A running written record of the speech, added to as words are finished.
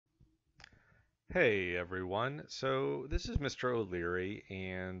Hey everyone. So this is Mr. O'Leary,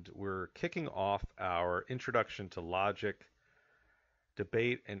 and we're kicking off our Introduction to Logic,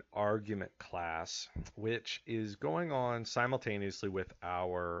 Debate, and Argument class, which is going on simultaneously with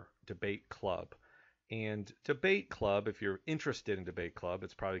our Debate Club. And Debate Club, if you're interested in Debate Club,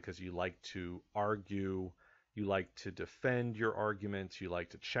 it's probably because you like to argue, you like to defend your arguments, you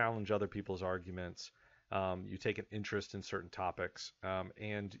like to challenge other people's arguments, you take an interest in certain topics,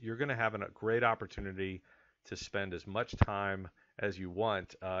 and you're going to have a great opportunity to spend as much time as you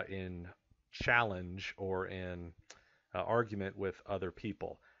want in challenge or in argument with other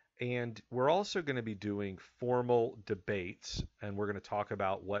people. And we're also going to be doing formal debates, and we're going to talk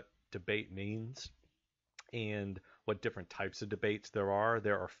about what debate means and what different types of debates there are.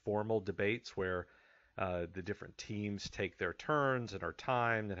 There are formal debates where the different teams take their turns and are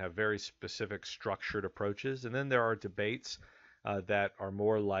timed and have very specific structured approaches. And then there are debates that are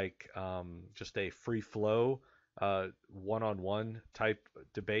more like just a free flow, one-on-one type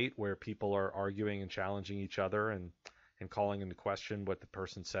debate where people are arguing and challenging each other and calling into question what the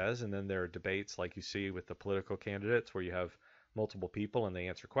person says. And then there are debates like you see with the political candidates where you have multiple people and they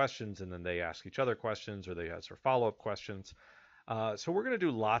answer questions and then they ask each other questions or they answer follow-up questions. So we're going to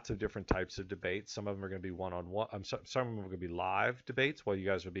do lots of different types of debates. Some of them are going to be one-on-one. Some of them are going to be live debates while you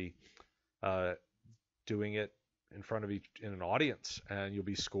guys will be uh, doing it in front of each in an audience, and you'll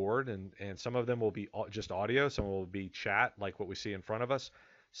be scored. And some of them will be just audio. Some will be chat, like what we see in front of us.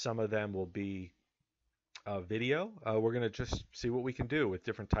 Some of them will be video. We're going to just see what we can do with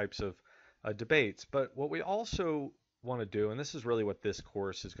different types of debates. But what we also want to do, and this is really what this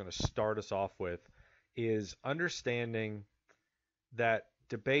course is going to start us off with, is understanding that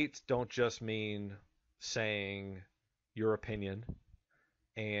debates don't just mean saying your opinion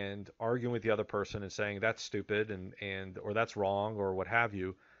and arguing with the other person and saying that's stupid and or that's wrong or what have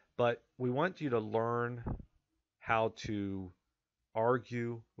you, but we want you to learn how to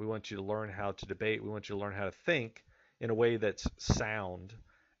argue. We want you to learn how to debate. We want you to learn how to think in a way that's sound.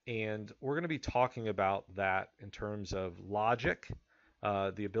 And we're going to be talking about that in terms of logic,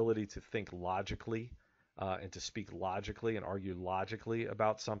 the ability to think logically and to speak logically and argue logically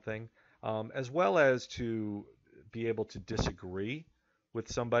about something, as well as to be able to disagree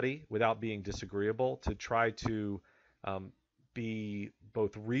with somebody without being disagreeable, to try to um, be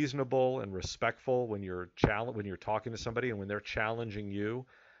both reasonable and respectful when you're talking to somebody and when they're challenging you.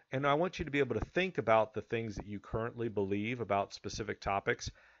 And I want you to be able to think about the things that you currently believe about specific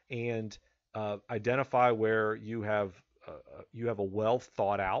topics and identify where you have a well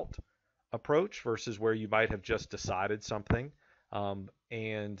thought out approach versus where you might have just decided something.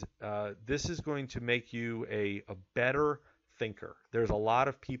 And this is going to make you a better thinker. There's a lot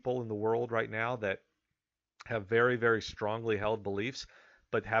of people in the world right now that have very, very strongly held beliefs,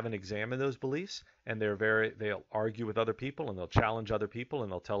 but haven't examined those beliefs, and they'll argue with other people and they'll challenge other people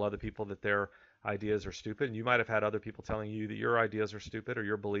and they'll tell other people that their ideas are stupid. And you might have had other people telling you that your ideas are stupid or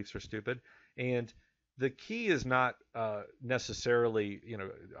your beliefs are stupid. And the key is not necessarily,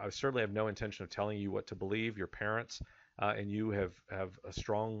 I certainly have no intention of telling you what to believe. Your parents and you have a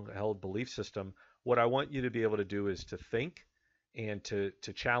strong held belief system. What I want you to be able to do is to think and to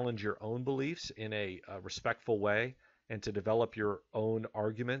challenge your own beliefs in a respectful way and to develop your own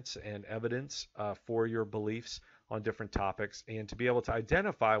arguments and evidence for your beliefs on different topics and to be able to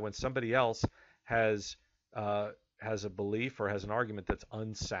identify when somebody else has uh, has a belief or has an argument that's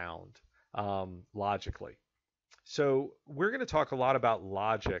unsound logically. So we're going to talk a lot about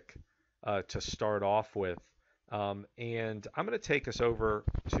logic to start off with, and I'm going to take us over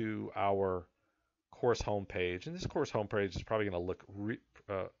to our course homepage, and this course homepage is probably going to look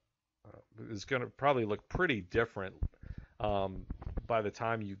is going to probably look pretty different um, by the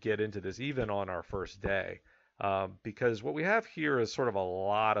time you get into this, even on our first day, because what we have here is sort of a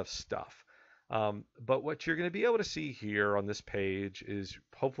lot of stuff. But what you're going to be able to see here on this page is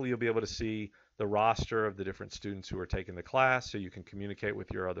hopefully you'll be able to see the roster of the different students who are taking the class so you can communicate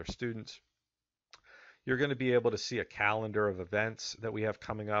with your other students. You're going to be able to see a calendar of events that we have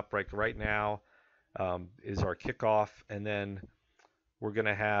coming up. Right now is our kickoff, and then we're going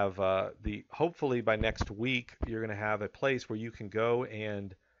to have hopefully by next week you're going to have a place where you can go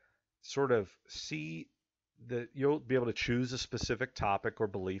and sort of see that you'll be able to choose a specific topic or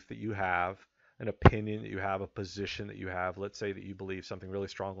belief that you have, an opinion that you have, a position that you have. Let's say that you believe something really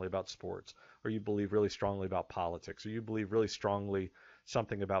strongly about sports, or you believe really strongly about politics, or you believe really strongly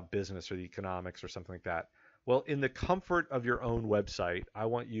something about business or the economics or something like that. Well, in the comfort of your own website, I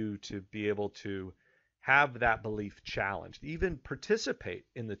want you to be able to have that belief challenged, even participate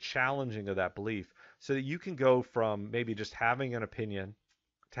in the challenging of that belief so that you can go from maybe just having an opinion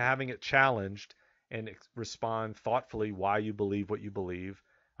to having it challenged and respond thoughtfully why you believe what you believe.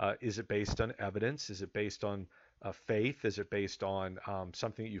 Is it based on evidence? Is it based on faith? Is it based on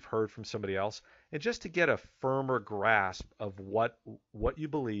something that you've heard from somebody else? And just to get a firmer grasp of what you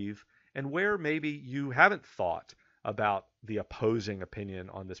believe and where maybe you haven't thought about the opposing opinion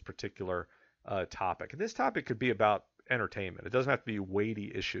on this particular topic. And this topic could be about entertainment. It doesn't have to be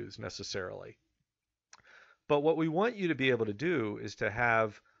weighty issues necessarily. But what we want you to be able to do is to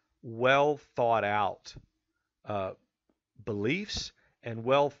have well thought out uh, beliefs and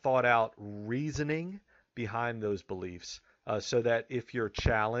well thought out reasoning behind those beliefs so that if you're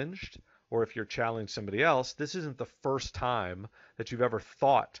challenged or if you're challenging somebody else, this isn't the first time that you've ever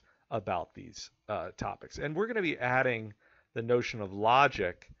thought about these topics. And we're going to be adding the notion of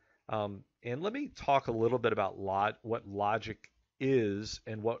logic. And let me talk a little bit about what logic is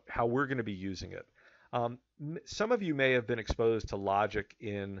and how we're going to be using it. Some of you may have been exposed to logic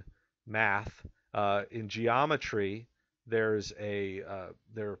in math. In geometry, there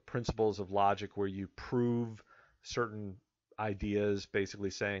are principles of logic where you prove certain ideas, basically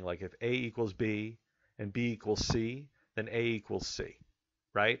saying like if A equals B and B equals C, then A equals C,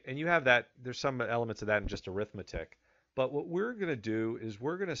 right? And you have that. There's some elements of that in just arithmetic. But what we're going to do is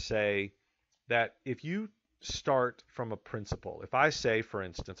we're going to say that if you start from a principle, if I say, for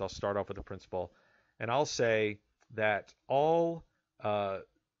instance, I'll start off with a principle, and I'll say that all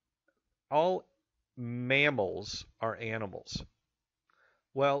mammals are animals.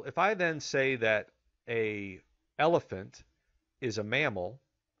 Well, if I then say that a elephant is a mammal,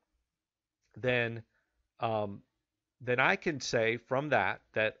 then then I can say from that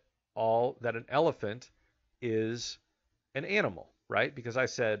an elephant is an animal, right? Because I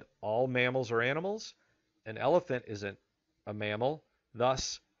said all mammals are animals. An elephant isn't a mammal,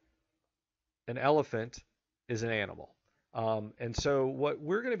 thus an elephant is an animal. And so what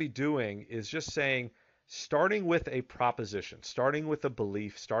we're going to be doing is just saying, starting with a proposition, starting with a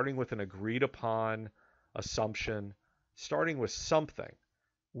belief, starting with an agreed upon assumption, starting with something,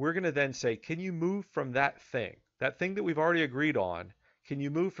 we're going to then say, can you move from that thing that we've already agreed on, can you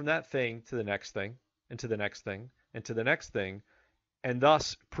move from that thing to the next thing, and to the next thing, and to the next thing, and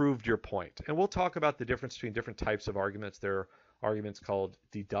thus proved your point. And we'll talk about the difference between different types of arguments. There are arguments called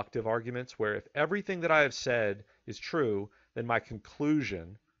deductive arguments, where if everything that I have said is true, then my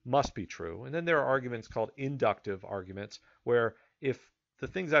conclusion must be true. And then there are arguments called inductive arguments, where if the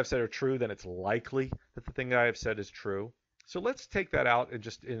things I've said are true, then it's likely that the thing that I have said is true. So let's take that out and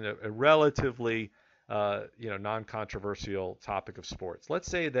just in a relatively non-controversial topic of sports. Let's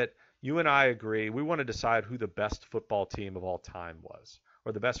say that you and I agree we want to decide who the best football team of all time was,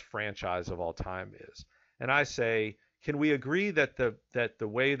 or the best franchise of all time is. And I say, can we agree that the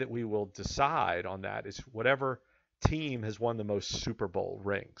way that we will decide on that is whatever team has won the most Super Bowl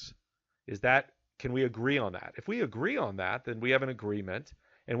rings? Can we agree on that? If we agree on that, then we have an agreement,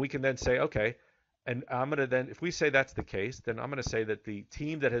 and we can then say, okay, and I'm going to then, if we say that's the case, then I'm going to say that the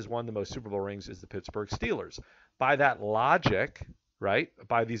team that has won the most Super Bowl rings is the Pittsburgh Steelers. By that logic, right,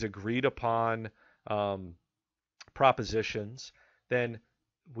 by these agreed upon propositions, then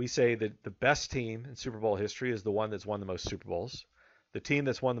we say that the best team in Super Bowl history is the one that's won the most Super Bowls. The team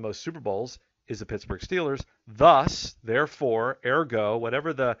that's won the most Super Bowls is the Pittsburgh Steelers. Thus, therefore, ergo,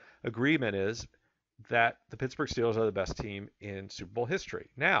 whatever the agreement is, that the Pittsburgh Steelers are the best team in Super Bowl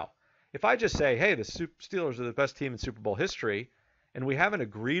history. Now, if I just say, hey, the Steelers are the best team in Super Bowl history, and we haven't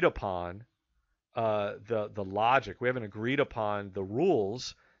agreed upon the logic, we haven't agreed upon the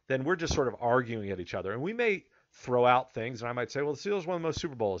rules, then we're just sort of arguing at each other. And we may throw out things, and I might say, well, the Steelers won the most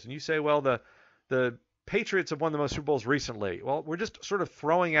Super Bowls, and you say, well, the Patriots have won the most Super Bowls recently. Well, we're just sort of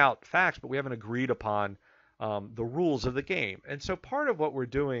throwing out facts, but we haven't agreed upon the rules of the game. And so part of what we're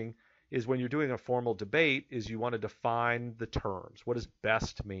doing is when you're doing a formal debate is you want to define the terms. What does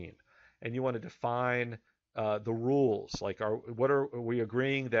best mean? And you want to define the rules. Like, are we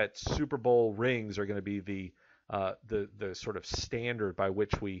agreeing that Super Bowl rings are going to be the sort of standard by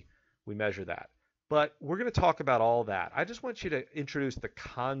which we measure that? But we're going to talk about all that. I just want you to introduce the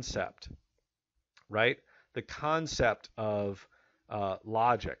concept, right? The concept of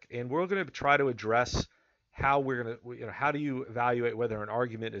logic, and we're going to try to address how how do you evaluate whether an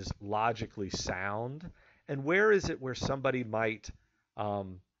argument is logically sound, and where is it where somebody might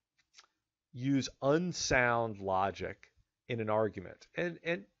use unsound logic in an argument. And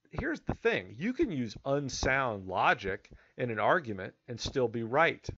here's the thing. You can use unsound logic in an argument and still be right.